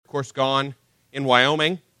course, gone in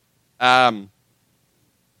Wyoming. And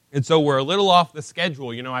so we're a little off the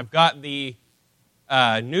schedule. You know, I've got the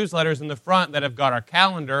newsletters in the front that have got our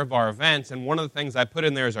calendar of our events, and one of the things I put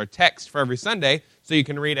in there is our text for every Sunday, so you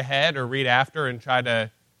can read ahead or read after and try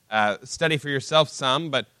to study for yourself some.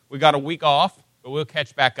 But we got a week off, but we'll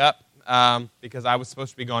catch back up because I was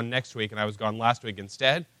supposed to be gone next week, and I was gone last week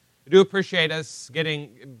instead. I do appreciate us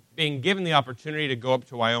being given the opportunity to go up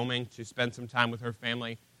to Wyoming to spend some time with her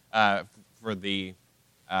family for the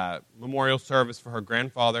memorial service for her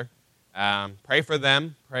grandfather. Pray for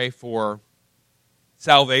them. Pray for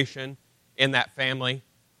salvation in that family.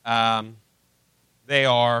 Several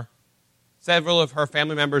of her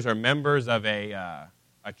family members are members of a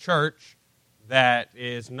church that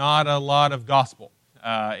is not a lot of gospel.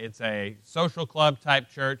 It's a social club type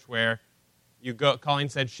church where you go. Colleen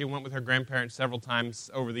said she went with her grandparents several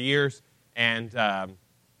times over the years, and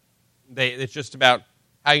it's just about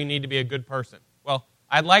how you need to be a good person. Well,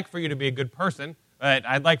 I'd like for you to be a good person, but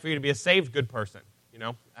I'd like for you to be a saved good person, you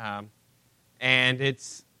know. And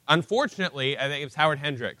it's, unfortunately, I think it was Howard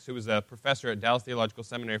Hendricks, who was a professor at Dallas Theological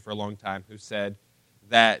Seminary for a long time, who said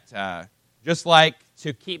that just like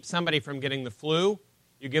to keep somebody from getting the flu,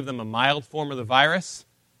 you give them a mild form of the virus.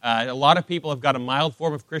 A lot of people have got a mild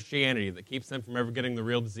form of Christianity that keeps them from ever getting the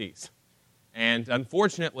real disease. And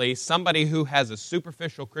unfortunately, somebody who has a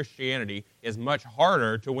superficial Christianity is much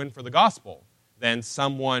harder to win for the gospel than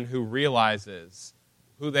someone who realizes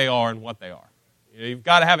who they are and what they are. You've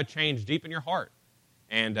got to have a change deep in your heart.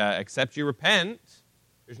 And except you repent,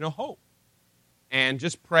 there's no hope. And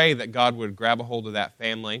just pray that God would grab a hold of that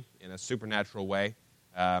family in a supernatural way,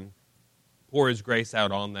 pour His grace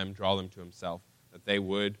out on them, draw them to Himself, that they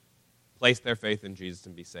would place their faith in Jesus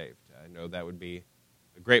and be saved. I know that would be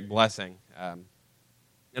a great blessing.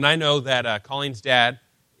 And I know that Colleen's dad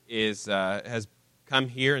has come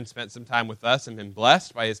here and spent some time with us and been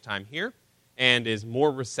blessed by his time here and is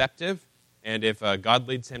more receptive. And if God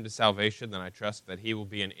leads him to salvation, then I trust that he will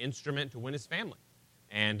be an instrument to win his family.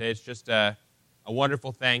 And it's just a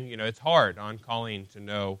wonderful thing. You know, it's hard on Colleen to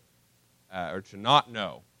know or to not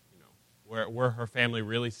know, where her family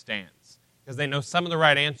really stands, because they know some of the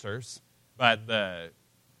right answers, but they're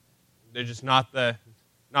just not the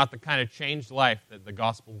kind of changed life that the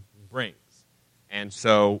gospel brings. And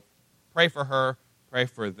so, pray for her, pray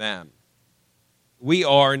for them. We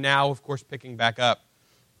are now, of course, picking back up.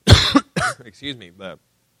 Excuse me, the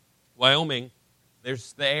Wyoming, the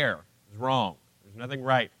air is wrong. There's nothing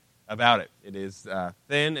right about it. It is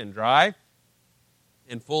thin and dry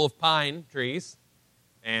and full of pine trees.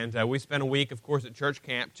 And we spent a week, of course, at church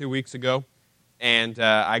camp 2 weeks ago. And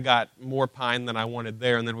I got more pine than I wanted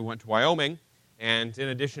there. And then we went to Wyoming. And in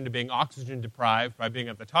addition to being oxygen deprived by being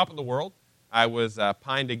at the top of the world, I was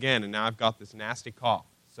pined again. And now I've got this nasty cough.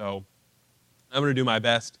 So I'm going to do my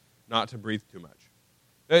best not to breathe too much.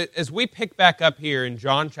 As we pick back up here in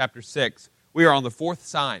John chapter 6, we are on the fourth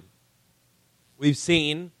sign. We've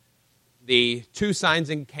seen the two signs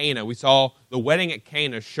in Cana. We saw the wedding at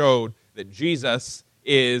Cana showed that Jesus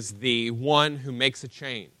is the one who makes a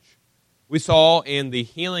change. We saw in the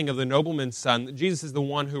healing of the nobleman's son that Jesus is the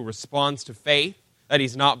one who responds to faith, that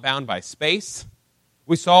he's not bound by space.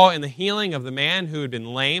 We saw in the healing of the man who had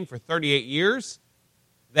been lame for 38 years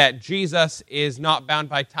that Jesus is not bound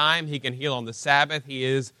by time. He can heal on the Sabbath. He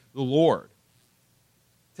is the Lord.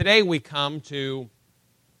 Today we come to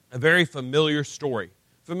a very familiar story.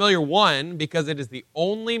 Familiar, one, because it is the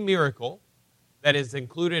only miracle that is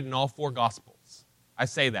included in all four Gospels. I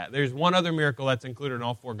say that. There's one other miracle that's included in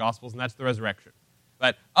all four Gospels, and that's the resurrection.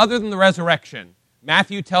 But other than the resurrection,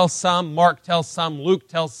 Matthew tells some, Mark tells some, Luke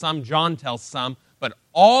tells some, John tells some, but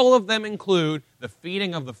all of them include the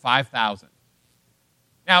feeding of the 5,000.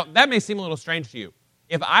 Now, that may seem a little strange to you.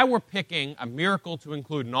 If I were picking a miracle to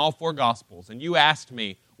include in all four Gospels, and you asked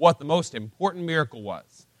me what the most important miracle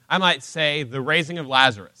was, I might say the raising of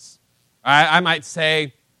Lazarus. I might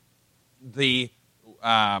say the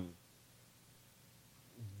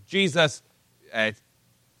Jesus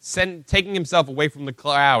taking himself away from the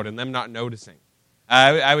cloud and them not noticing.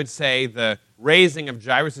 I would say the raising of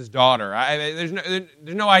Jairus' daughter. There's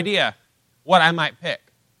no idea what I might pick.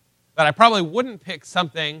 But I probably wouldn't pick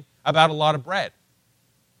something about a lot of bread.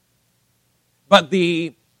 But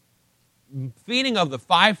the feeding of the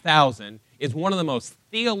 5,000 is one of the most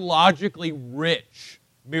theologically rich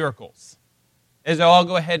miracles. As I'll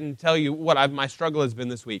go ahead and tell you what my struggle has been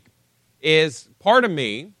this week, is part of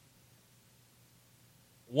me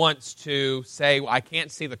wants to say, well, I can't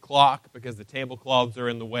see the clock because the tablecloths are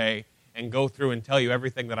in the way, and go through and tell you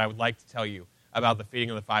everything that I would like to tell you about the feeding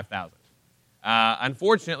of the 5,000.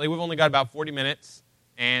 Unfortunately, we've only got about 40 minutes,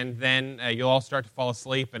 and then you'll all start to fall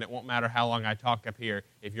asleep, and it won't matter how long I talk up here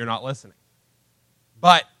if you're not listening.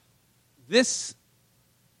 But this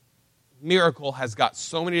miracle has got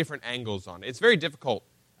so many different angles on it. It's very difficult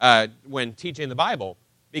when teaching the Bible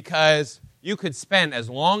because you could spend as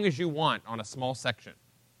long as you want on a small section.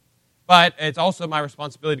 But it's also my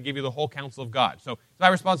responsibility to give you the whole counsel of God. So it's my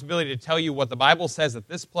responsibility to tell you what the Bible says at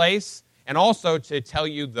this place, and also to tell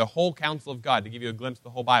you the whole counsel of God, to give you a glimpse of the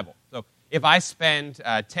whole Bible. So if I spend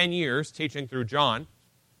 10 years teaching through John,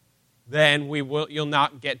 then you'll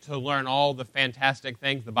not get to learn all the fantastic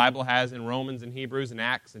things the Bible has in Romans and Hebrews and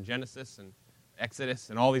Acts and Genesis and Exodus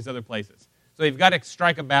and all these other places. So you've got to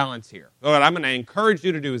strike a balance here. So what I'm going to encourage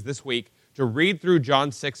you to do is this week to read through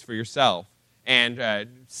John 6 for yourself and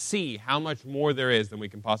see how much more there is than we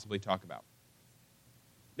can possibly talk about.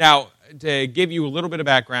 Now, to give you a little bit of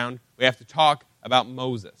background, we have to talk about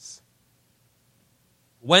Moses.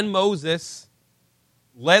 When Moses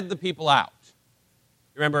led the people out,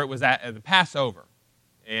 remember it was at the Passover,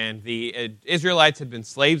 and the Israelites had been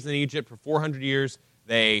slaves in Egypt for 400 years.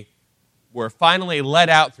 They were finally led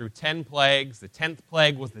out through 10 plagues. The 10th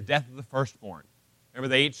plague was the death of the firstborn. Remember,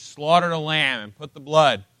 they each slaughtered a lamb and put the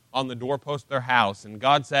blood on the doorpost of their house. And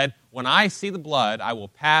God said, when I see the blood, I will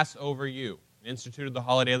pass over you, and instituted the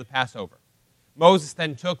holiday of the Passover. Moses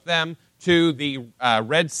then took them to the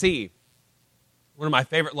Red Sea. One of my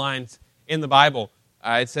favorite lines in the Bible,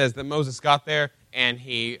 it says that Moses got there and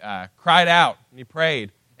he cried out and he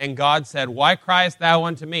prayed. And God said, why criest thou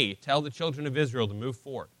unto me? Tell the children of Israel to move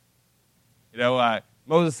forward.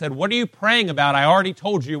 Moses said, what are you praying about? I already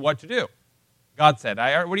told you what to do. God said,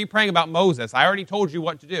 what are you praying about, Moses? I already told you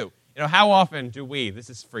what to do. How often do we, this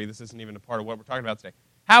is free, this isn't even a part of what we're talking about today.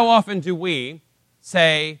 How often do we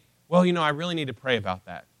say, well, I really need to pray about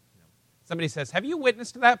that? Somebody says, have you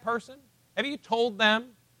witnessed to that person? Have you told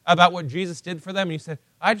them about what Jesus did for them? And you said,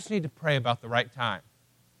 I just need to pray about the right time.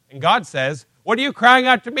 And God says, what are you crying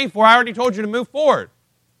out to me for? I already told you to move forward.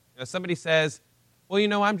 Somebody says,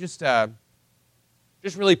 well, I'm just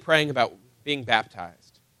really praying about being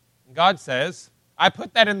baptized. And God says, I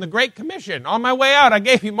put that in the Great Commission. On my way out, I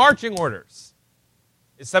gave you marching orders.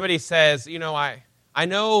 If somebody says, I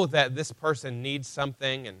know that this person needs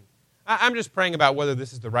something, and I'm just praying about whether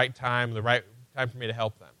this is the right time for me to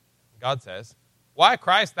help them. God says, why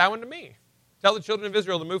criest thou unto me? Tell the children of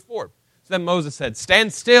Israel to move forward. So then Moses said,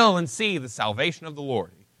 stand still and see the salvation of the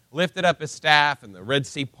Lord. He lifted up his staff, and the Red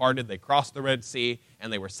Sea parted. They crossed the Red Sea,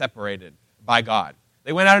 and they were separated by God.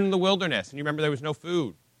 They went out into the wilderness, and you remember there was no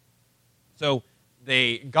food. So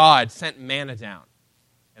God sent manna down,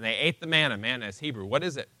 and they ate the manna. Manna is Hebrew. What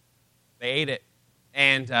is it? They ate it,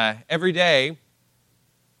 and every day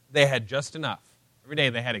they had just enough. Every day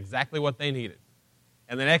they had exactly what they needed.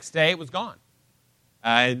 And the next day it was gone.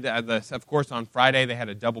 Of course, on Friday they had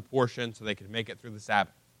a double portion so they could make it through the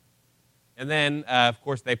Sabbath. And then, of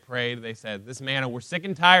course, they prayed. They said, this manna, we're sick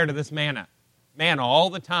and tired of this manna. Manna all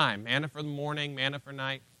the time. Manna for the morning, manna for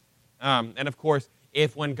night. And, of course,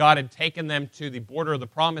 if when God had taken them to the border of the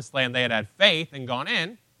Promised Land, they had had faith and gone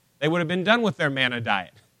in, they would have been done with their manna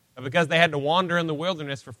diet. But because they had to wander in the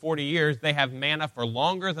wilderness for 40 years, they have manna for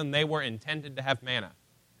longer than they were intended to have manna.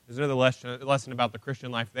 There's another lesson about the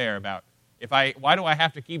Christian life there, about why do I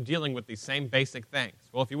have to keep dealing with these same basic things?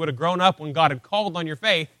 Well, if you would have grown up when God had called on your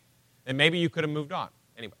faith, then maybe you could have moved on.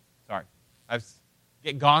 Anyway, sorry. I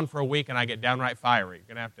get gone for a week and I get downright fiery. You're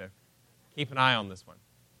going to have to keep an eye on this one.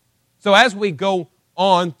 So as we go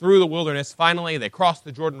on through the wilderness, finally they cross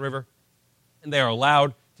the Jordan River and they are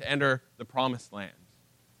allowed to enter the Promised Land.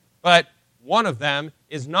 But one of them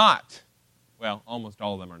is not. Well, almost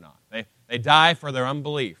all of them are not. They die for their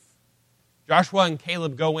unbelief. Joshua and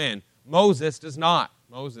Caleb go in. Moses does not.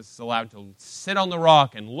 Moses is allowed to sit on the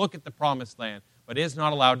rock and look at the Promised Land, but is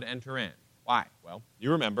not allowed to enter in. Why? Well,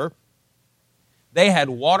 you remember, they had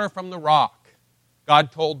water from the rock.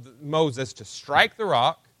 God told Moses to strike the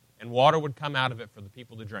rock, and water would come out of it for the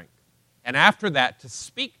people to drink. And after that, to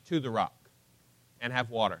speak to the rock and have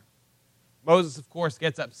water. Moses, of course,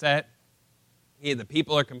 gets upset. The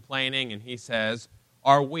people are complaining, and he says,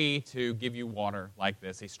 are we to give you water like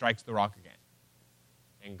this? He strikes the rock again.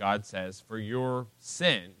 And God says, for your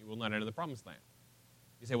sin, you will not enter the Promised Land.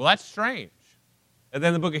 You say, well, that's strange. And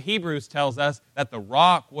then the book of Hebrews tells us that the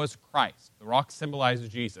rock was Christ. The rock symbolizes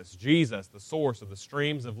Jesus. Jesus, the source of the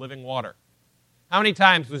streams of living water. How many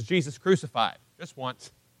times was Jesus crucified? Just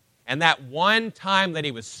once. And that one time that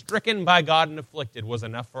he was stricken by God and afflicted was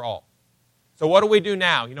enough for all. So what do we do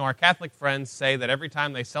now? Our Catholic friends say that every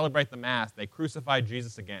time they celebrate the Mass, they crucify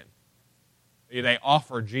Jesus again. They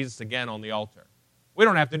offer Jesus again on the altar. We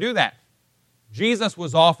don't have to do that. Jesus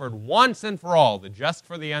was offered once and for all, the just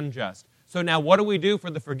for the unjust. So now what do we do for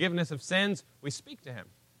the forgiveness of sins? We speak to him.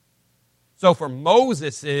 So for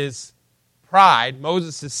Moses' pride,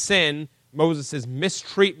 Moses' sin, Moses'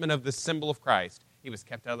 mistreatment of the symbol of Christ, he was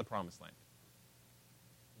kept out of the promised land.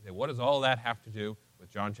 You say, what does all that have to do with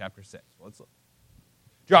John chapter 6? Well, let's look.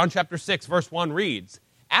 John chapter 6, verse 1 reads,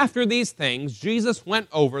 "After these things, Jesus went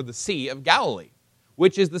over the Sea of Galilee,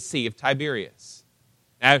 which is the Sea of Tiberias."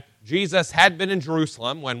 Now, Jesus had been in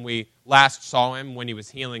Jerusalem when we last saw him, when he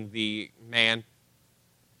was healing the man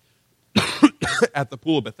at the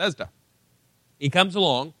pool of Bethesda. He comes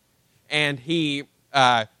along, and he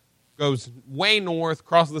goes way north,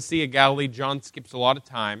 crosses the Sea of Galilee. John skips a lot of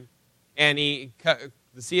time. And the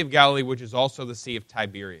Sea of Galilee, which is also the Sea of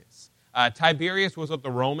Tiberias. Tiberias was what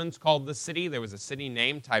the Romans called the city. There was a city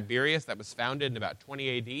named Tiberias that was founded in about 20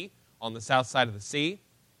 A.D. on the south side of the sea.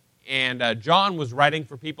 And John was writing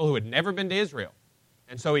for people who had never been to Israel.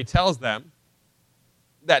 And so he tells them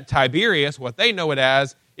that Tiberias, what they know it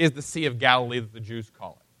as, is the Sea of Galilee that the Jews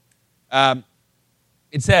call it.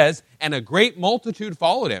 It says, "And a great multitude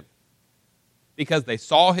followed him, because they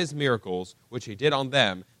saw his miracles, which he did on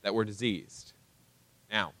them that were diseased."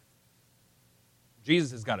 Now,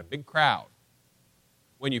 Jesus has got a big crowd.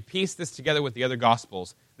 When you piece this together with the other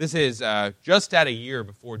Gospels, this is just at a year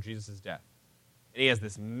before Jesus' death. And he has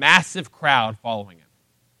this massive crowd following him.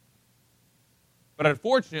 But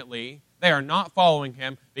unfortunately, they are not following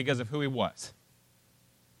him because of who he was.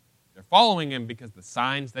 They're following him because of the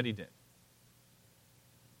signs that he did.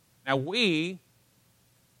 Now, we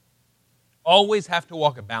always have to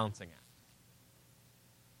walk a balancing act.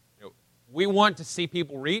 We want to see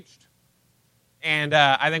people reached, and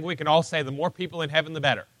I think we can all say the more people in heaven, the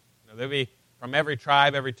better. They'll be from every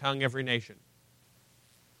tribe, every tongue, every nation.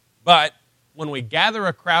 But when we gather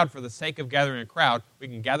a crowd for the sake of gathering a crowd, we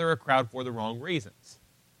can gather a crowd for the wrong reasons.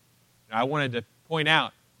 I wanted to point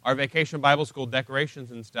out our Vacation Bible School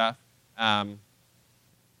decorations and stuff are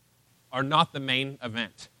not the main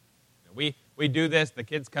event. We do this, the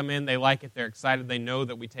kids come in, they like it, they're excited, they know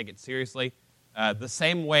that we take it seriously. The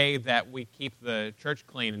same way that we keep the church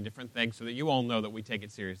clean and different things so that you all know that we take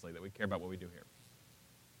it seriously, that we care about what we do here.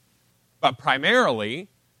 But primarily,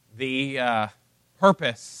 the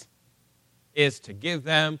purpose is to give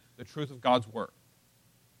them the truth of God's Word.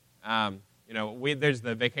 There's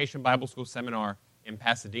the Vacation Bible School seminar in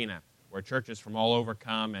Pasadena where churches from all over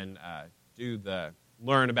come and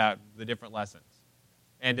learn about the different lessons.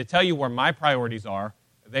 And to tell you where my priorities are,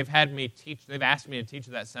 they've asked me to teach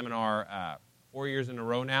that seminar 4 years in a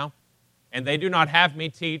row now, and they do not have me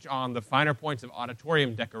teach on the finer points of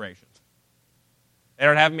auditorium decorations. They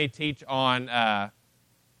don't have me teach on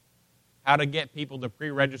how to get people to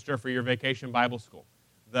pre-register for your Vacation Bible School.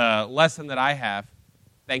 The lesson that I have,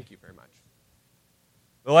 thank you very much.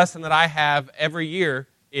 The lesson that I have every year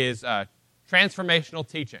is transformational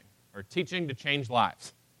teaching, or teaching to change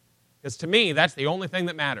lives. Because to me, that's the only thing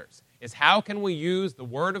that matters, is how can we use the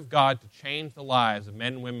Word of God to change the lives of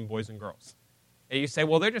men, women, boys, and girls? And you say,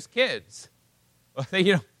 well, they're just kids. Well,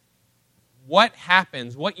 what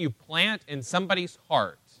happens, what you plant in somebody's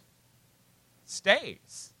heart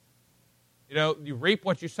stays. You reap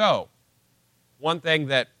what you sow. One thing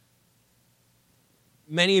that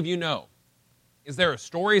many of you know is there are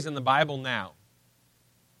stories in the Bible now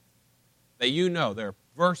that there are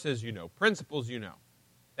verses principles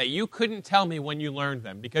that you couldn't tell me when you learned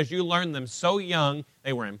them because you learned them so young,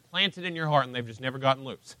 they were implanted in your heart and they've just never gotten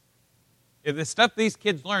loose. The stuff these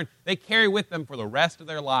kids learn, they carry with them for the rest of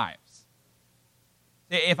their lives.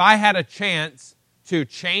 If I had a chance to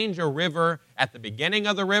change a river at the beginning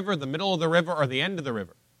of the river, the middle of the river, or the end of the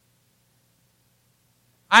river,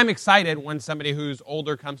 I'm excited when somebody who's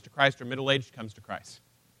older comes to Christ or middle-aged comes to Christ.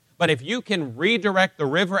 But if you can redirect the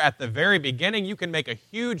river at the very beginning, you can make a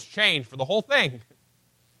huge change for the whole thing.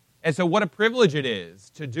 And so what a privilege it is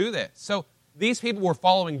to do this. So these people were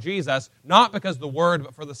following Jesus, not because of the Word,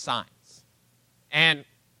 but for the signs. And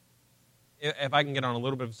if I can get on a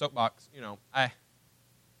little bit of a soapbox, we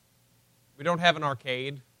don't have an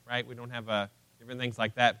arcade, right? We don't have different things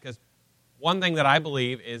like that, because one thing that I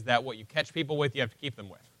believe is that what you catch people with, you have to keep them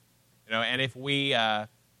with. And if we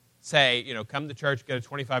say, come to church, get a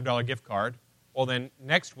 $25 gift card, well, then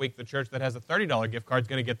next week the church that has a $30 gift card is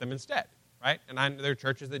going to get them instead, right? And there are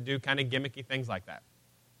churches that do kind of gimmicky things like that.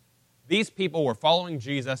 These people were following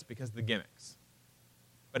Jesus because of the gimmicks.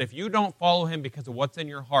 But if you don't follow him because of what's in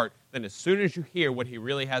your heart, then as soon as you hear what he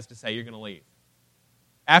really has to say, you're going to leave.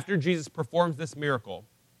 After Jesus performs this miracle,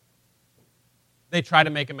 they try to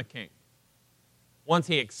make him a king. Once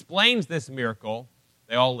he explains this miracle,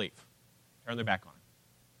 they all leave, turn their back on him.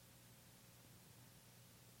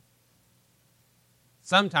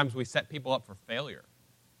 sometimes we set people up for failure.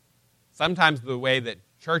 Sometimes the way that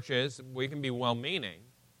churches, we can be well-meaning,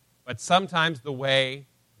 but sometimes the way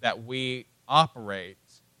that we operate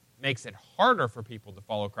makes it harder for people to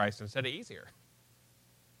follow Christ instead of easier.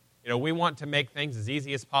 We want to make things as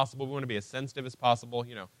easy as possible. We want to be as sensitive as possible.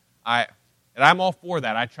 I'm all for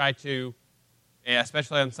that. I try to,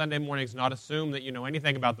 especially on Sunday mornings, not assume that you know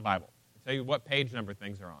anything about the Bible. I tell you what page number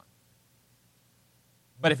things are on.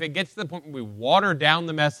 But if it gets to the point where we water down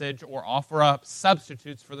the message or offer up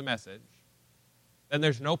substitutes for the message, then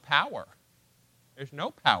there's no power. There's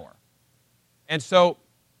no power. And so,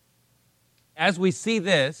 as we see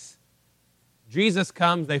this, Jesus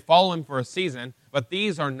comes, they follow him for a season, but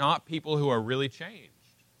these are not people who are really changed.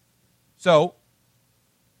 So,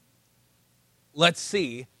 let's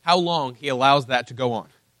see how long he allows that to go on.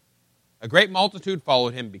 A great multitude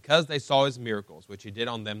followed him because they saw his miracles, which he did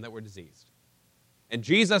on them that were diseased. And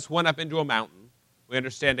Jesus went up into a mountain, we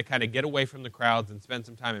understand, to kind of get away from the crowds and spend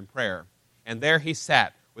some time in prayer. And there he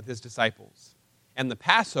sat with his disciples. And the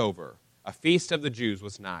Passover, a feast of the Jews,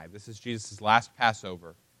 was nigh. This is Jesus' last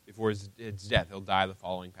Passover before his death. He'll die the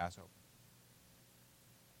following Passover.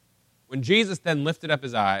 When Jesus then lifted up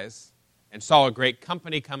his eyes and saw a great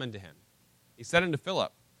company come unto him, he said unto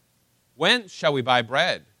Philip, Whence shall we buy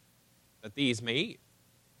bread that these may eat?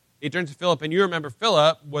 He turned to Philip, and you remember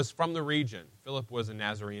Philip was from the region. Philip was a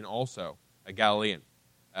Nazarene also, a Galilean.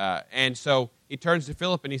 And so he turns to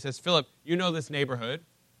Philip and he says, Philip, you know this neighborhood.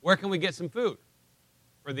 Where can we get some food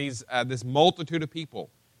for this multitude of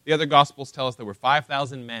people? The other Gospels tell us there were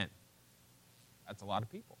 5,000 men. That's a lot of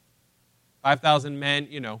people. 5,000 men,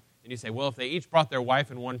 and you say, well, if they each brought their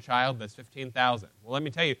wife and one child, that's 15,000. Well, let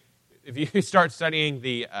me tell you, if you start studying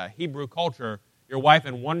the Hebrew culture, your wife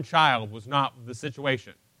and one child was not the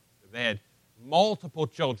situation. They had multiple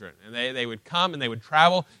children, and they would come and they would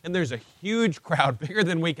travel, and there's a huge crowd, bigger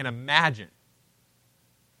than we can imagine.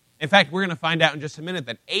 In fact, we're going to find out in just a minute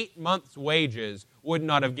that 8 months' wages would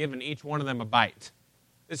not have given each one of them a bite.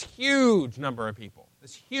 This huge number of people,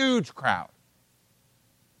 this huge crowd.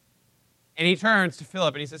 And he turns to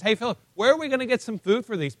Philip and he says, hey, Philip, where are we going to get some food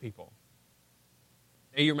for these people?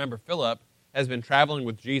 Now, you remember Philip has been traveling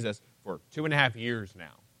with Jesus for 2.5 years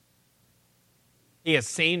now. He has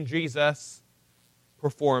seen Jesus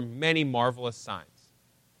perform many marvelous signs.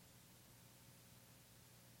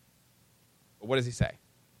 But what does he say?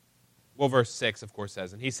 Well, verse 6, of course,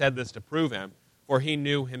 says, and he said this to prove him, for he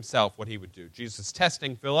knew himself what he would do. Jesus is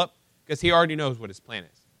testing Philip because he already knows what his plan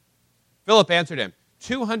is. Philip answered him,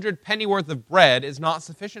 200 pennyworth of bread is not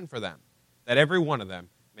sufficient for them, that every one of them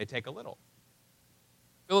may take a little.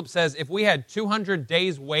 Philip says, if we had 200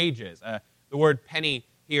 days' wages, the word penny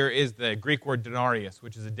here is the Greek word denarius,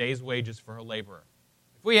 which is a day's wages for a laborer.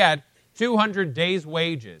 If we had 200 days'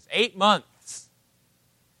 wages, 8 months,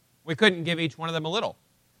 we couldn't give each one of them a little.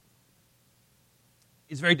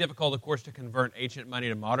 It's very difficult, of course, to convert ancient money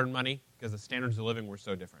to modern money because the standards of living were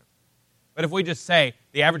so different. But if we just say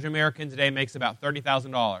the average American today makes about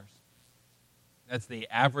 $30,000, that's the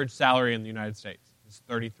average salary in the United States. It's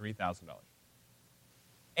 $33,000.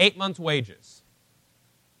 8 months' wages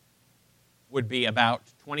would be about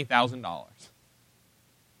 $20,000.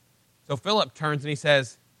 So Philip turns and he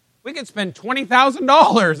says, we could spend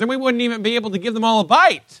 $20,000 and we wouldn't even be able to give them all a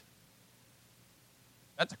bite.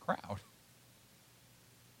 That's a crowd.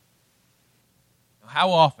 Now, how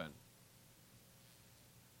often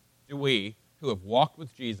do we, who have walked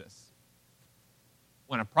with Jesus,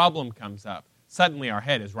 when a problem comes up, suddenly our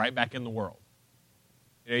head is right back in the world?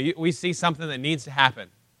 We see something that needs to happen.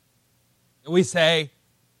 And we say,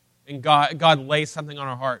 and God lays something on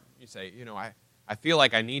our heart. You say, I feel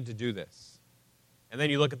like I need to do this. And then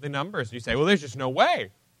you look at the numbers and you say, well, there's just no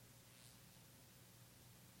way.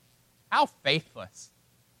 How faithless.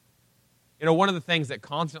 One of the things that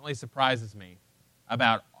constantly surprises me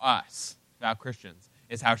about us, about Christians,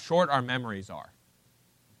 is how short our memories are.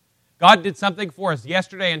 God did something for us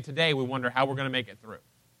yesterday, and today we wonder how we're going to make it through.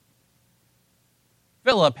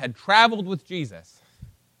 Philip had traveled with Jesus,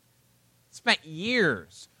 spent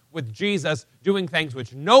years with Jesus doing things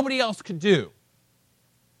which nobody else could do.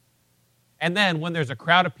 And then when there's a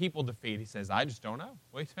crowd of people to feed, he says, I just don't know.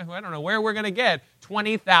 I don't know where we're going to get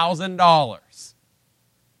 $20,000.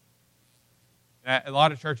 A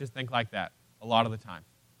lot of churches think like that a lot of the time.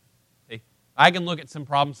 See, I can look at some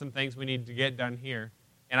problems, some things we need to get done here,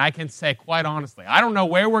 and I can say quite honestly, I don't know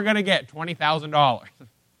where we're going to get $20,000.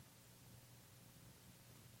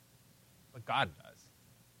 But God does.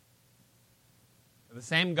 The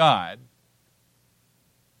same God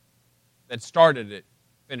that started it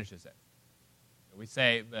finishes it. We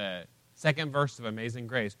say the Second verse of Amazing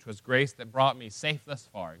Grace, 'twas grace that brought me safe thus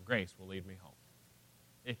far, and grace will lead me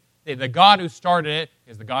home. The God who started it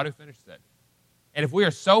is the God who finishes it. And if we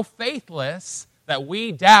are so faithless that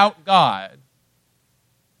we doubt God,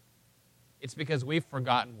 it's because we've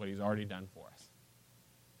forgotten what He's already done for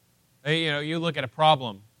us. You look at a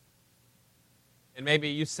problem, and maybe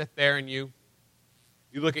you sit there and you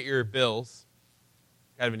look at your bills,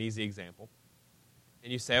 kind of an easy example,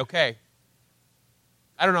 and you say, okay,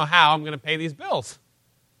 I don't know how I'm going to pay these bills.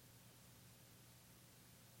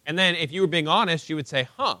 And then if you were being honest, you would say,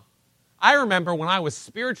 I remember when I was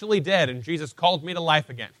spiritually dead and Jesus called me to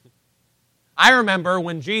life again. I remember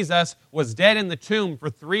when Jesus was dead in the tomb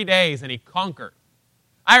for 3 days and He conquered.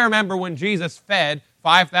 I remember when Jesus fed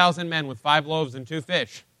 5,000 men with 5 loaves and 2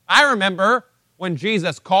 fish. I remember when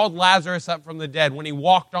Jesus called Lazarus up from the dead, when He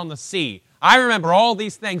walked on the sea. I remember all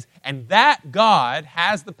these things, and that God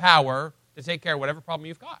has the power to take care of whatever problem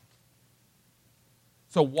you've got.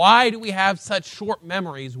 So why do we have such short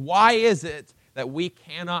memories? Why is it that we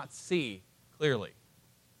cannot see clearly?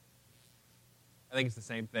 I think it's the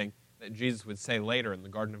same thing that Jesus would say later in the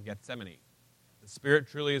Garden of Gethsemane. The spirit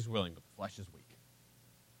truly is willing, but the flesh is weak.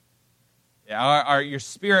 Your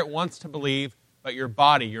spirit wants to believe, but your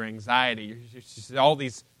body, your anxiety, all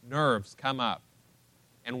these nerves come up.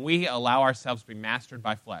 And we allow ourselves to be mastered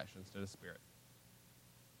by flesh instead of spirit.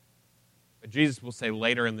 But Jesus will say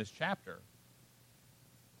later in this chapter,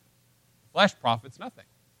 flesh profits nothing.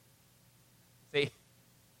 See,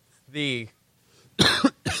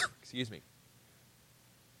 excuse me.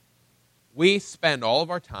 We spend all of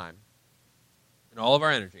our time and all of our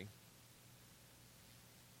energy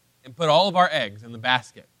and put all of our eggs in the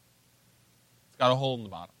basket. It's got a hole in the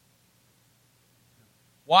bottom.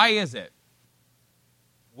 Why is it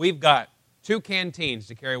we've got 2 canteens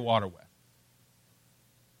to carry water with?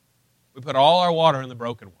 We put all our water in the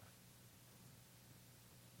broken one.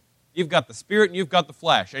 You've got the spirit and you've got the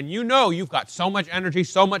flesh. And you know you've got so much energy,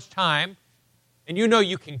 so much time, and you know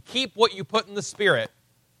you can keep what you put in the spirit.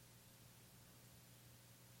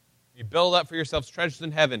 You build up for yourselves treasures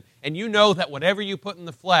in heaven, and you know that whatever you put in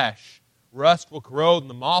the flesh, rust will corrode and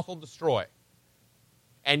the moth will destroy.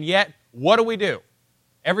 And yet, what do?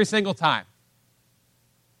 Every single time.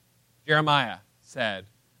 Jeremiah said,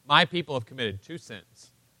 my people have committed 2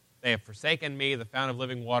 sins. They have forsaken me, the fount of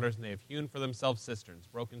living waters, and they have hewn for themselves cisterns,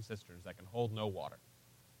 broken cisterns that can hold no water.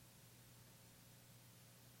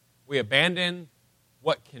 We abandon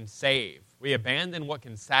what can save. We abandon what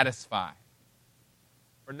can satisfy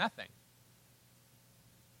for nothing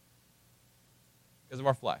because of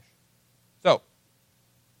our flesh. So,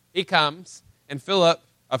 He comes, and Philip,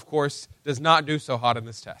 of course, does not do so hot in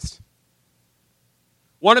this test.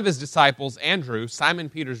 One of His disciples, Andrew, Simon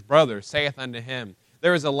Peter's brother, saith unto Him,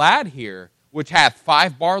 there is a lad here which hath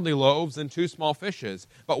 5 barley loaves and 2 small fishes,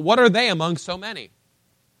 but what are they among so many?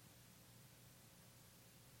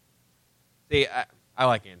 See, I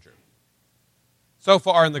like Andrew. So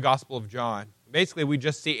far in the Gospel of John, basically we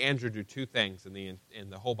just see Andrew do 2 things in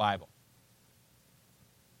the whole Bible.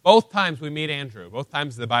 Both times we meet Andrew, both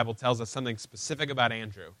times the Bible tells us something specific about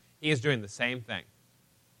Andrew, he is doing the same thing.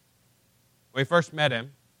 When we first met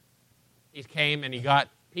him, he came and he got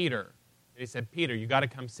Peter. And he said, Peter, you got to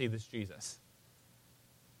come see this Jesus.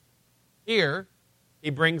 Here, he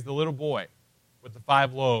brings the little boy with the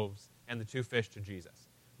 5 loaves and the 2 fish to Jesus.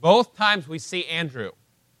 Both times we see Andrew,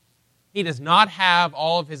 he does not have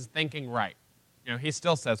all of his thinking right. He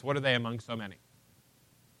still says, what are they among so many?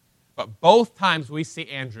 But both times we see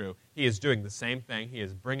Andrew, he is doing the same thing. He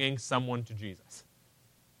is bringing someone to Jesus.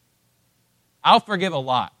 I'll forgive a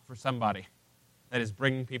lot for somebody that is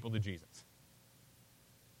bringing people to Jesus.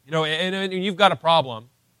 And you've got a problem.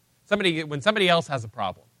 When somebody else has a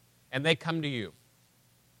problem, and they come to you,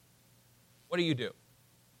 what do?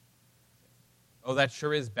 Oh, that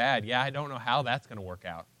sure is bad. Yeah, I don't know how that's going to work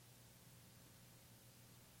out.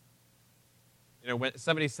 When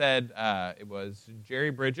somebody said, it was Jerry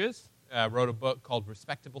Bridges, wrote a book called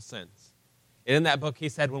Respectable Sins. And in that book, he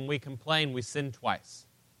said, when we complain, we sin twice.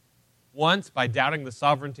 Once by doubting the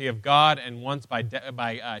sovereignty of God, and once by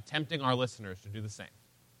tempting our listeners to do the same.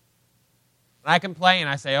 When I complain,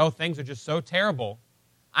 I say, oh, things are just so terrible.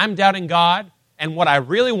 I'm doubting God, and what I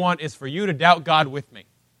really want is for you to doubt God with me.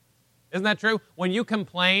 Isn't that true? When you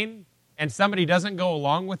complain and somebody doesn't go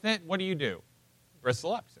along with it, what do?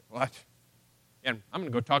 Bristle up. Say, what? And I'm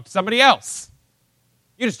going to go talk to somebody else.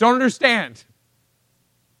 You just don't understand.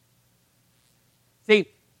 See,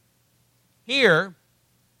 here,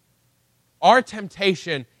 our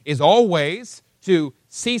temptation is always to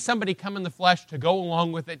see somebody come in the flesh, to go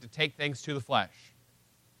along with it, to take things to the flesh.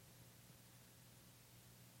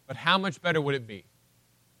 But how much better would it be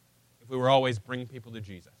if we were always bringing people to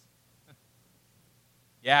Jesus?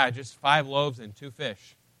 Yeah, just 5 loaves and 2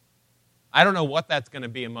 fish. I don't know what that's going to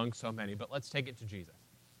be among so many, but let's take it to Jesus.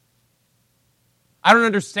 I don't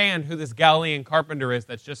understand who this Galilean carpenter is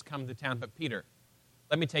that's just come to town, but Peter,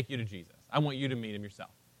 let me take you to Jesus. I want you to meet him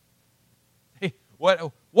yourself. Hey,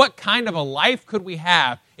 what kind of a life could we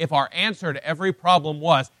have if our answer to every problem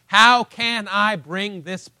was, how can I bring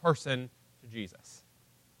this person to Jesus?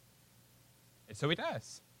 And so he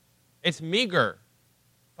does. It's meager.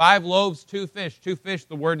 5 loaves, 2 fish. 2 fish,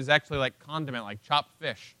 the word is actually like condiment, like chopped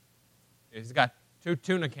fish. He's got 2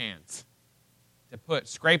 tuna cans to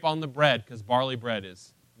scrape on the bread because barley bread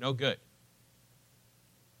is no good.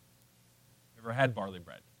 Never had barley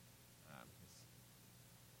bread.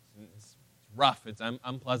 It's rough. It's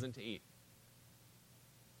unpleasant to eat.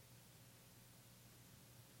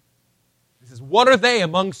 He says, what are they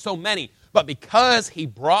among so many? But because he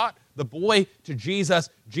brought the boy to Jesus,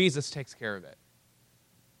 Jesus takes care of it.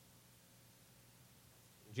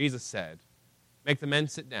 Jesus said, make the men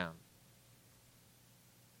sit down.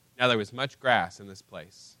 Now there was much grass in this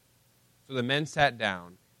place. So the men sat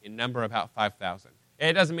down, in number about 5,000.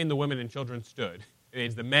 It doesn't mean the women and children stood. It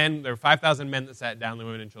means there were 5,000 men that sat down, the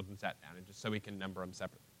women and children sat down, and just so we can number them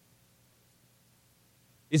separately.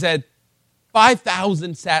 He said,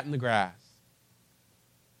 5,000 sat in the grass.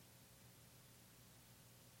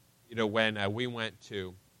 You know, when we went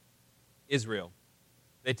to Israel,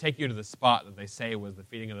 they take you to the spot that they say was the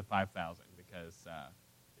feeding of the 5,000 because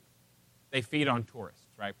they feed on tourists,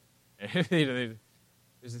 right? They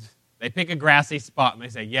pick a grassy spot and they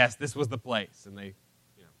say, yes, this was the place. And they,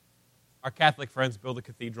 our Catholic friends build a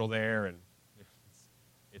cathedral there, and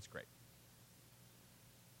it's great.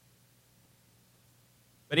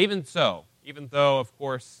 But even so, even though, of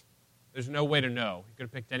course, there's no way to know, he could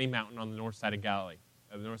have picked any mountain on the north side of Galilee,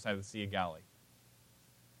 the north side of the Sea of Galilee.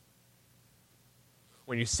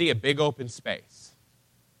 When you see a big open space,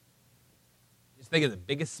 just think of the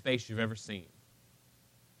biggest space you've ever seen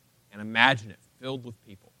and imagine it filled with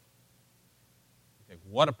people. You think,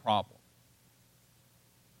 what a problem.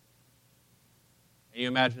 And you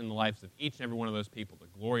imagine in the lives of each and every one of those people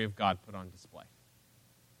the glory of God put on display.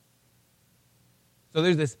 So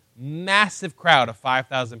there's this massive crowd of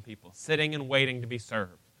 5,000 people sitting and waiting to be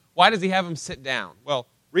served. Why does he have them sit down? Well,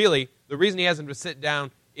 really, the reason he has them to sit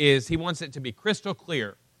down is he wants it to be crystal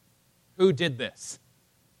clear who did this.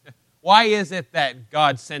 Why is it that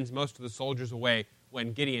God sends most of the soldiers away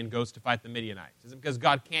when Gideon goes to fight the Midianites? Is it because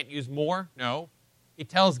God can't use more? No. He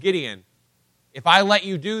tells Gideon, if I let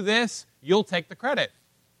you do this, you'll take the credit.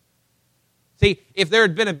 See, if there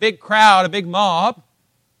had been a big crowd, a big mob,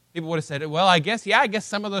 people would have said, well, I guess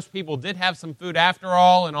some of those people did have some food after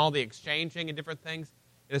all and all the exchanging and different things.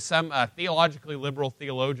 Some theologically liberal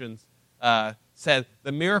theologians said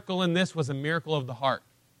the miracle in this was a miracle of the heart,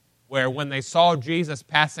 where when they saw Jesus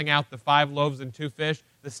passing out the 5 loaves and 2 fish,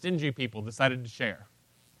 the stingy people decided to share.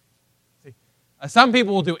 See, some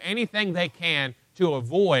people will do anything they can to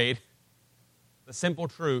avoid the simple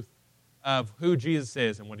truth of who Jesus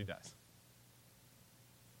is and what he does.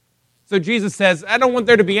 So Jesus says, I don't want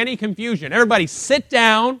there to be any confusion. Everybody sit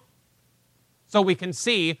down so we can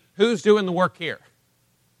see who's doing the work here.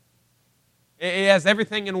 It has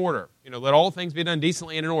everything in order. Let all things be done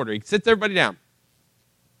decently and in order. He sits everybody down.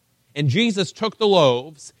 And Jesus took the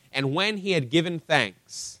loaves, and when he had given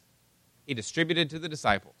thanks, he distributed to the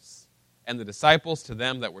disciples, and the disciples to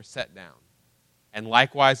them that were set down, and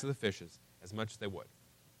likewise to the fishes, as much as they would.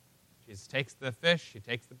 Jesus takes the fish, he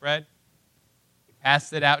takes the bread, he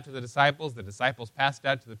passes it out to the disciples pass it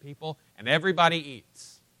out to the people, and everybody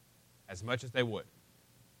eats as much as they would.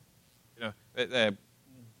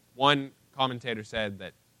 One commentator said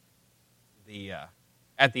that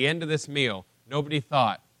at the end of this meal, nobody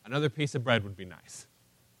thought another piece of bread would be nice.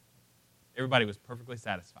 Everybody was perfectly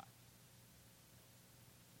satisfied.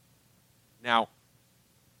 Now,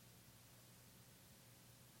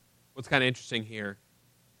 what's kind of interesting here,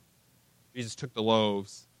 Jesus took the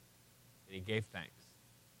loaves and he gave thanks.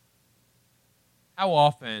 How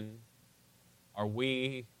often are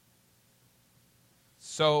we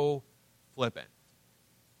so flippant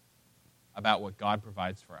about what God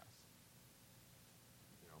provides for us?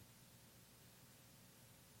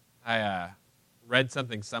 I read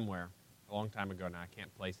something somewhere a long time ago now, I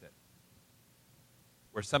can't place it,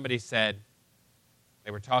 where somebody said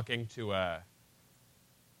they were talking to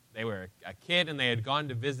they were a kid and they had gone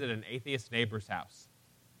to visit an atheist neighbor's house.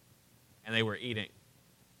 And they were eating.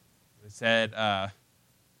 They said, the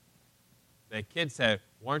kid said,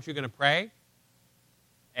 weren't you going to pray?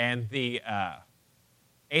 And the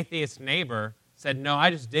atheist neighbor said, no, I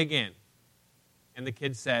just dig in. And the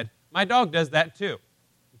kid said, my dog does that too.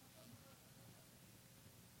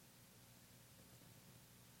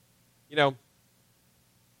 You know,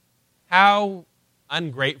 how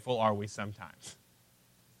ungrateful are we sometimes?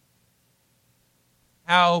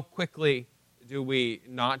 How quickly do we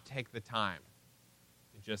not take the time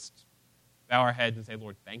to just bow our heads and say,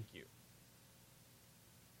 Lord, thank you?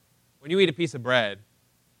 When you eat a piece of bread,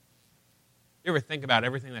 you ever think about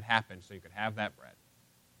everything that happened so you could have that bread?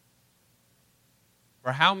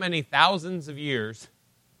 For how many thousands of years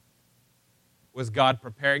was God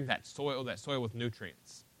preparing that soil with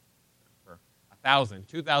nutrients? For 1,000,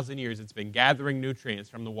 2,000 years, it's been gathering nutrients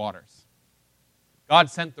from the waters. God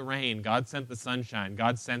sent the rain. God sent the sunshine.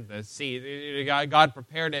 God sent the sea. God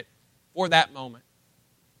prepared it for that moment.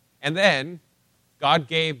 And then God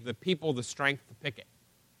gave the people the strength to pick it.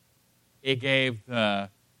 He gave the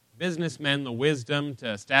businessmen the wisdom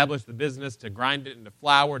to establish the business, to grind it into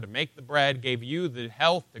flour, to make the bread, gave you the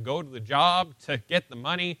health to go to the job, to get the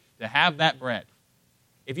money, to have that bread.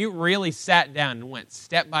 If you really sat down and went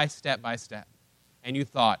step by step by step, and you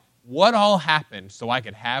thought, what all happened so I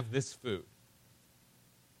could have this food?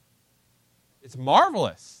 It's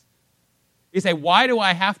marvelous. You say, why do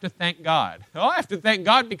I have to thank God? Well, I have to thank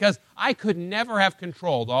God because I could never have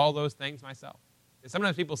controlled all those things myself.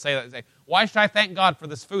 Sometimes people say that, they say, why should I thank God for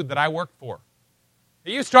this food that I work for?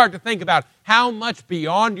 But you start to think about how much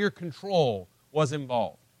beyond your control was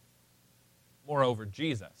involved. Moreover,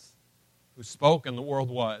 Jesus, who spoke and the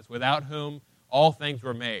world was, without whom all things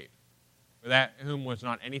were made, without whom was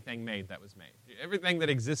not anything made that was made. Everything that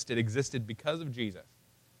existed because of Jesus.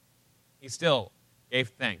 He still gave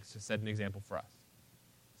thanks to set an example for us.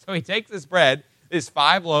 So he takes this bread, these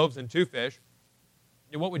 5 loaves and 2 fish,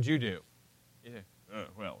 and what would you do? Yeah.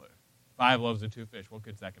 5 loaves and 2 fish. What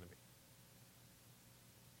good's that going to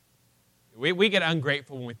be? We get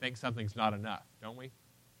ungrateful when we think something's not enough, don't we?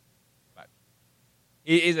 But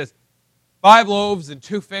he says 5 loaves and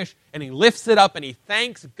 2 fish, and he lifts it up and he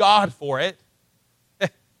thanks God for it.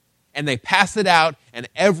 And they pass it out, and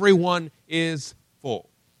everyone is full.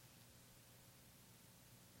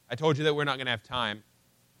 I told you that we're not going to have time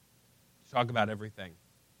to talk about everything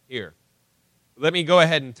here. Let me go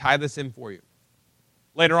ahead and tie this in for you.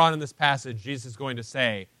 Later on in this passage, Jesus is going to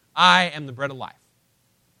say, I am the bread of life.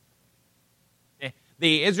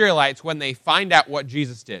 The Israelites, when they find out what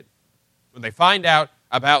Jesus did, when they find out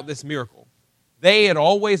about this miracle, they had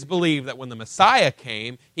always believed that when the Messiah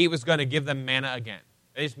came, he was going to give them manna again.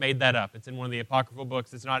 They just made that up. It's in one of the apocryphal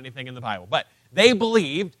books. It's not anything in the Bible. But they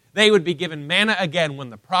believed they would be given manna again when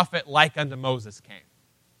the prophet like unto Moses came.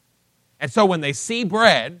 And so when they see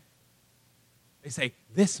bread, they say,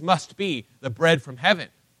 this must be the bread from heaven.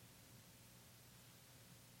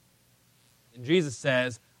 And Jesus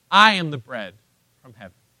says, I am the bread from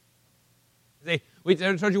heaven. We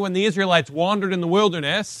told you when the Israelites wandered in the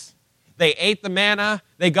wilderness, they ate the manna,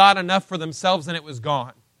 they got enough for themselves, and it was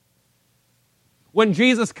gone. When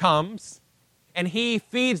Jesus comes and he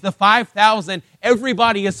feeds the 5,000,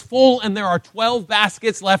 everybody is full and there are 12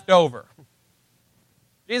 baskets left over.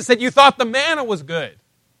 Jesus said, you thought the manna was good.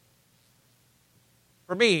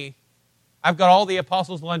 For me, I've got all the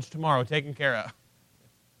apostles' lunch tomorrow taken care of.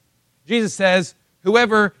 Jesus says,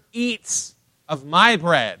 whoever eats of my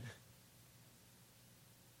bread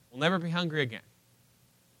will never be hungry again.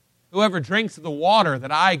 Whoever drinks of the water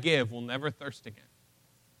that I give will never thirst again.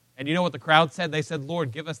 And you know what the crowd said? They said,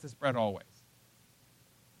 Lord, give us this bread always.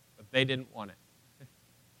 But they didn't want it.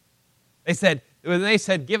 When they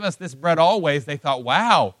said, give us this bread always, they thought,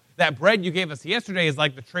 wow, that bread you gave us yesterday is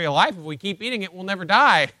like the tree of life. If we keep eating it, we'll never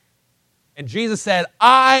die. And Jesus said,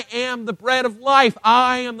 I am the bread of life.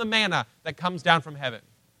 I am the manna that comes down from heaven.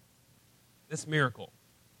 This miracle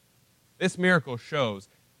shows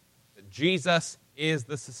that Jesus is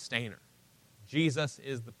the sustainer. Jesus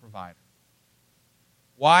is the provider.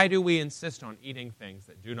 Why do we insist on eating things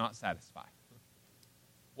that do not satisfy?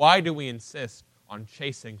 Why do we insist on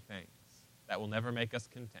chasing things that will never make us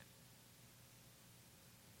content?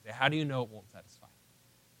 How do you know it won't satisfy?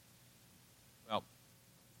 Well,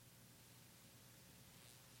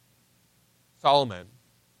 Solomon,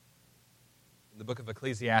 in the book of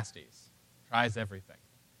Ecclesiastes, tries everything.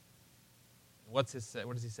 What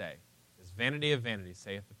does he say? This vanity of vanities,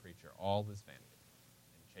 saith the preacher, all is vanity,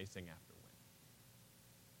 and chasing after wind.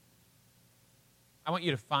 I want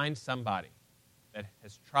you to find somebody that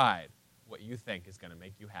has tried what you think is going to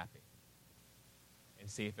make you happy and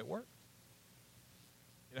see if it works.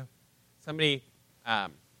 Somebody,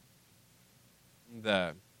 you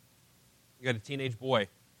got a teenage boy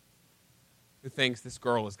who thinks this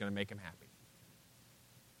girl is going to make him happy.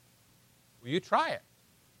 Will you try it?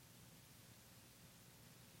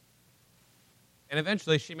 And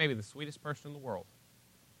eventually, she may be the sweetest person in the world.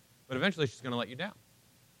 But eventually, she's going to let you down.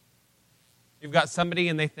 You've got somebody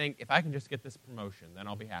and they think, if I can just get this promotion, then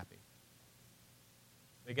I'll be happy.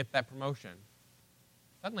 They get that promotion.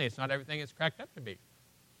 Suddenly, it's not everything it's cracked up to be.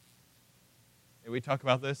 And we talked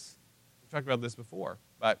about this. We've talked about this before.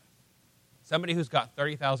 But somebody who's got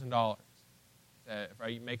 $30,000,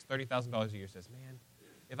 makes $30,000 a year, says, man,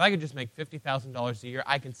 if I could just make $50,000 a year,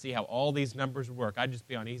 I can see how all these numbers would work. I'd just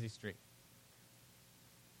be on easy street.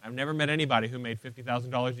 I've never met anybody who made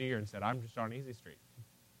 $50,000 a year and said, I'm just on easy street.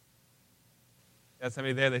 That's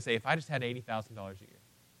somebody there, they say, if I just had $80,000 a year,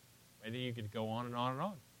 maybe you could go on and on and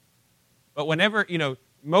on. But whenever,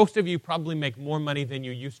 most of you probably make more money than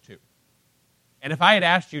you used to. And if I had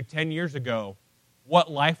asked you 10 years ago what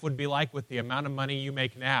life would be like with the amount of money you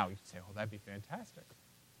make now, you'd say, oh, that'd be fantastic.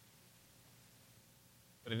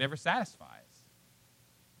 But it never satisfies.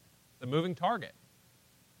 It's a moving target.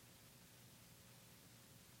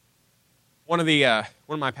 One of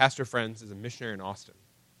my pastor friends is a missionary in Austin,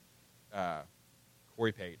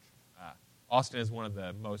 Corey Page. Austin is one of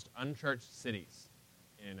the most unchurched cities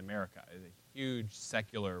in America. It's a huge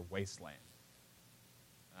secular wasteland.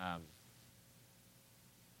 And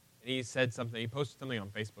he said something. He posted something on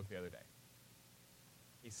Facebook the other day.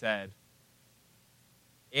 He said,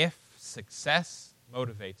 "If success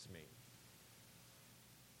motivates me,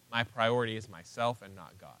 my priority is myself and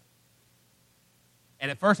not God." And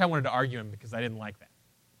at first I wanted to argue him because I didn't like that.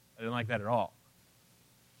 I didn't like that at all.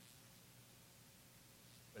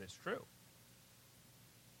 But it's true.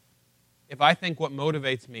 If I think what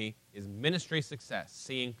motivates me is ministry success,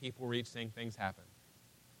 seeing people reach, seeing things happen,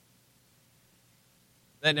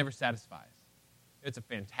 that never satisfies. It's a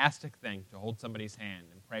fantastic thing to hold somebody's hand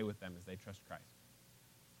and pray with them as they trust Christ.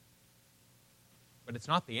 But it's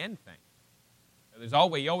not the end thing.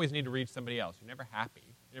 You always need to reach somebody else. You're never happy.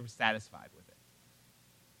 You're never satisfied with it.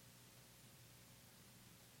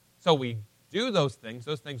 So we do those things.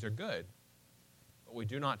 Those things are good. But we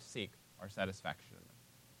do not seek our satisfaction in them.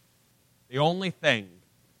 The only thing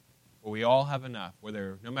where we all have enough,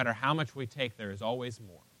 where no matter how much we take, there is always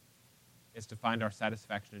more, is to find our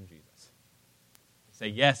satisfaction in Jesus. Say,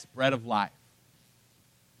 yes, bread of life.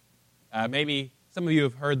 Maybe some of you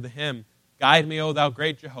have heard the hymn, Guide me, O thou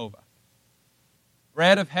great Jehovah.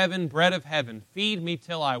 Bread of heaven, feed me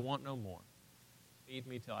till I want no more. Feed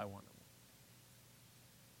me till I want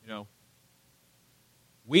no more.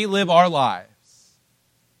 We live our lives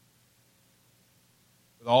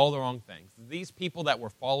with all the wrong things. These people that were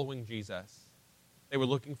following Jesus, they were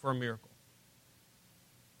looking for a miracle.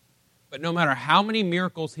 But no matter how many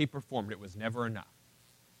miracles he performed, it was never enough.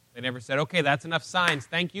 They never said, okay, that's enough signs.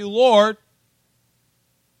 Thank you, Lord.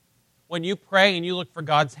 When you pray and you look for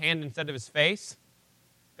God's hand instead of his face,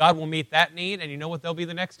 God will meet that need, and you know what there'll be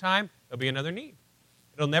the next time? There'll be another need.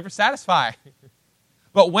 It'll never satisfy.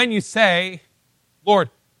 But when you say, Lord,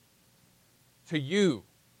 to you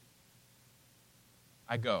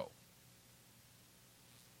I go.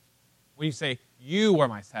 When you say, you are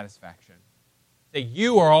my satisfaction, say,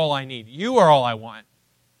 you are all I need, you are all I want,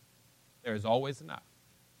 there is always enough.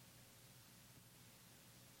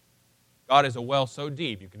 God is a well so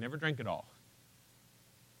deep, you can never drink it all.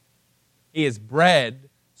 He is bread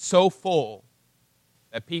so full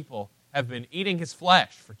that people have been eating his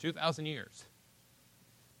flesh for 2,000 years.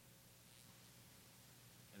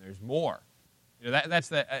 And there's more. That's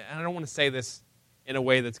the. I don't want to say this in a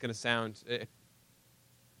way that's going to sound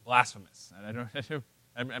blasphemous. I'm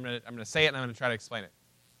going to say it and I'm going to try to explain it.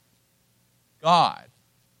 God,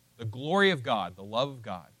 the glory of God, the love of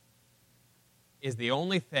God, is the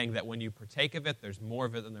only thing that when you partake of it, there's more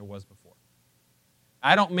of it than there was before.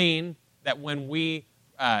 I don't mean that when we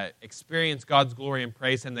experience God's glory and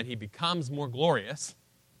praise him that he becomes more glorious,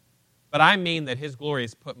 but I mean that his glory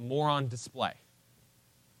is put more on display.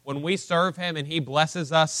 When we serve him and he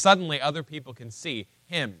blesses us, suddenly other people can see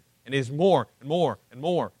him, and there's more and more and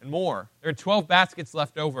more and more. There are 12 baskets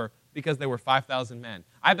left over because there were 5,000 men.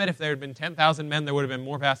 I bet if there had been 10,000 men, there would have been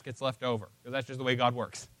more baskets left over, because that's just the way God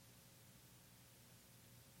works.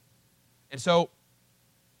 And so,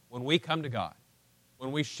 when we come to God,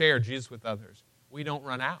 when we share Jesus with others, we don't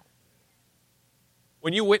run out.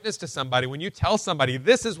 When you witness to somebody, when you tell somebody,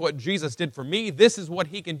 this is what Jesus did for me, this is what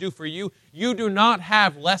he can do for you, you do not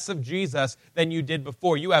have less of Jesus than you did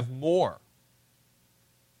before. You have more.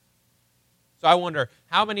 So I wonder,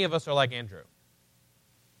 how many of us are like Andrew?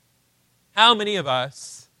 How many of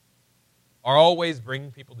us are always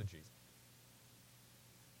bringing people to Jesus?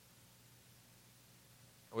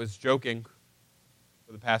 I was joking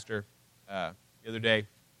with a pastor the other day.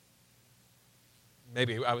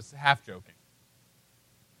 maybe I was half joking.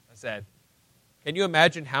 I said, can you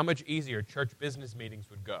imagine how much easier church business meetings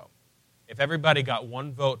would go if everybody got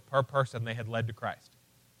one vote per person they had led to Christ?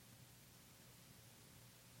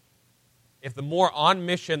 If the more on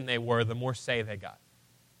mission they were, the more say they got.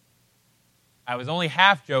 I was only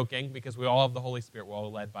half joking because we all have the Holy Spirit. We're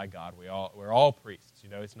all led by God. We're all priests.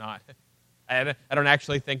 It's not. I don't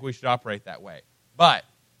actually think we should operate that way. But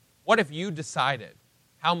what if you decided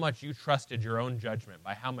how much you trusted your own judgment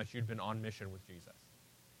by how much you'd been on mission with Jesus?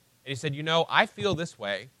 And you said, I feel this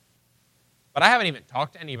way, but I haven't even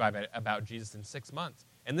talked to anybody about Jesus in 6 months.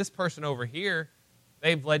 And this person over here,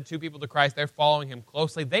 they've led 2 people to Christ. They're following him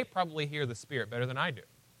closely. They probably hear the Spirit better than I do.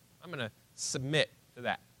 I'm going to submit to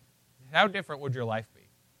that. How different would your life be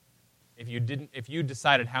if you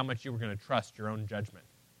decided how much you were going to trust your own judgment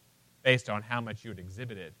based on how much you had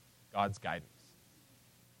exhibited God's guidance?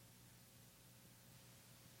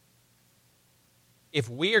 If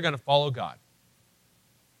we are going to follow God,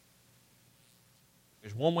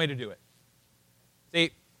 there's one way to do it.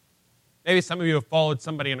 See, maybe some of you have followed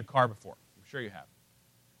somebody in a car before. I'm sure you have.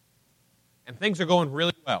 And things are going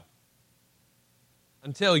really well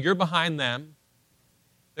until you're behind them.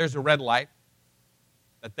 There's a red light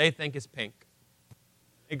that they think is pink.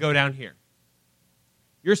 They go down here.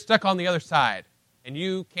 You're stuck on the other side, and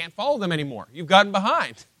you can't follow them anymore. You've gotten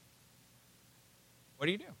behind. What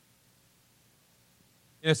do?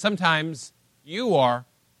 Sometimes you are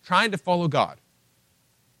trying to follow God,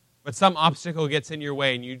 but some obstacle gets in your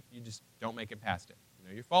way, and you just don't make it past it.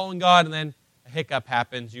 You're following God, and then a hiccup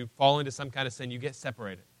happens. You fall into some kind of sin. You get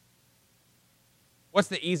separated. What's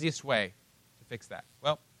the easiest way to fix that?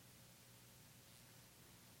 Well,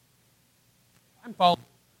 I'm following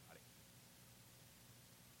somebody.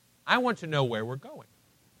 I want to know where we're going.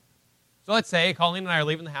 So let's say Colleen and I are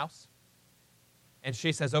leaving the house, and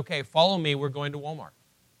she says, okay, follow me, we're going to Walmart.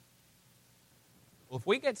 Well, if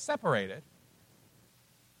we get separated,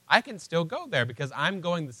 I can still go there because I'm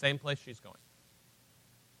going the same place she's going.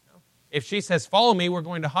 If she says, follow me, we're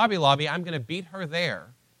going to Hobby Lobby, I'm going to beat her there,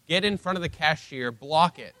 get in front of the cashier,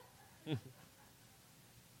 block it.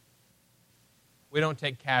 We don't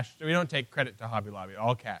take cash. We don't take credit to Hobby Lobby.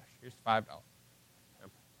 All cash. Here's $5.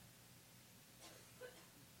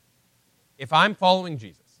 If I'm following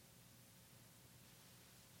Jesus,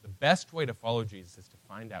 the best way to follow Jesus is to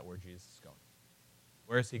find out where Jesus is going.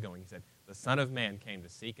 Where is he going? He said, the Son of Man came to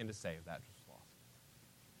seek and to save that which was lost.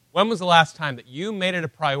 When was the last time that you made it a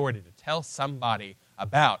priority to tell somebody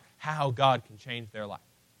about how God can change their life?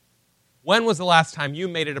 When was the last time you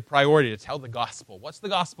made it a priority to tell the gospel? What's the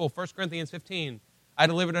gospel? 1 Corinthians 15. I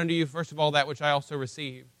delivered unto you, first of all, that which I also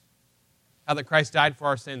received. How that Christ died for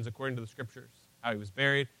our sins according to the Scriptures. How he was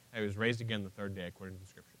buried, how he was raised again the 3rd day according to the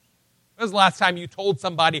Scriptures. When was the last time you told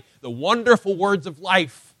somebody the wonderful words of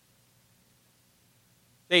life?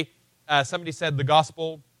 Somebody said the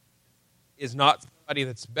gospel is not somebody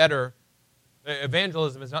that's better.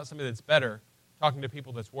 Evangelism is not somebody that's better talking to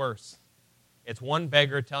people that's worse. It's one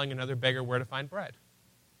beggar telling another beggar where to find bread.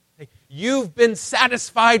 You've been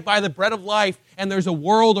satisfied by the bread of life, and there's a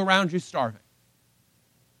world around you starving.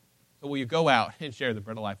 So will you go out and share the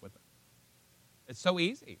bread of life with them? It's so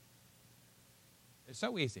easy. It's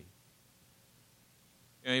so easy.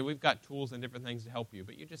 We've got tools and different things to help you,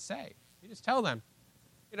 but you just tell them.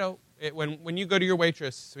 When you go to your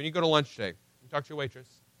waitress, when you go to lunch today, you talk to your waitress,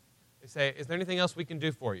 they say, is there anything else we can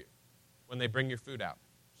do for you when they bring your food out?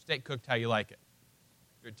 Steak cooked how you like it.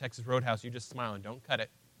 If you're at Texas Roadhouse, you just smile and don't cut it.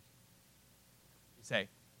 You say,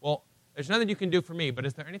 well, there's nothing you can do for me, but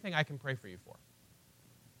is there anything I can pray for you for?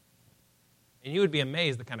 And you would be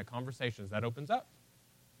amazed the kind of conversations that opens up.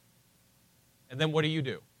 And then what do? You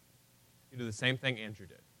do the same thing Andrew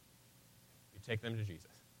did. You take them to Jesus.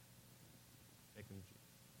 Take them to Jesus.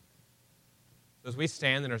 So as we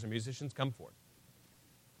stand and as our musicians come forward,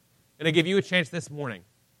 I'm going to give you a chance this morning.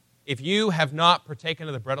 If you have not partaken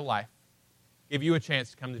of the bread of life, give you a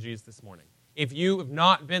chance to come to Jesus this morning. If you have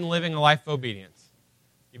not been living a life of obedience,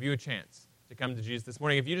 give you a chance to come to Jesus this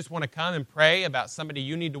morning. If you just want to come and pray about somebody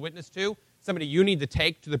you need to witness to, somebody you need to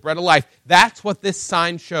take to the bread of life, that's what this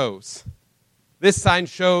sign shows. This sign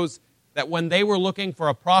shows that when they were looking for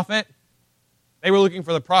a prophet, they were looking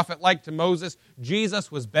for the prophet like to Moses.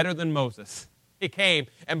 Jesus was better than Moses. He came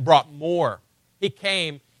and brought more. He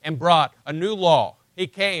came and brought a new law. He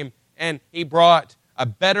came and he brought a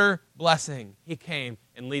better blessing. He came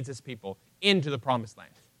and leads his people into the promised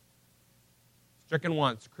land. Stricken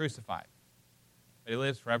once, crucified, but he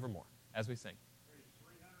lives forevermore as we sing.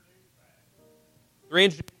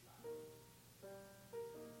 385.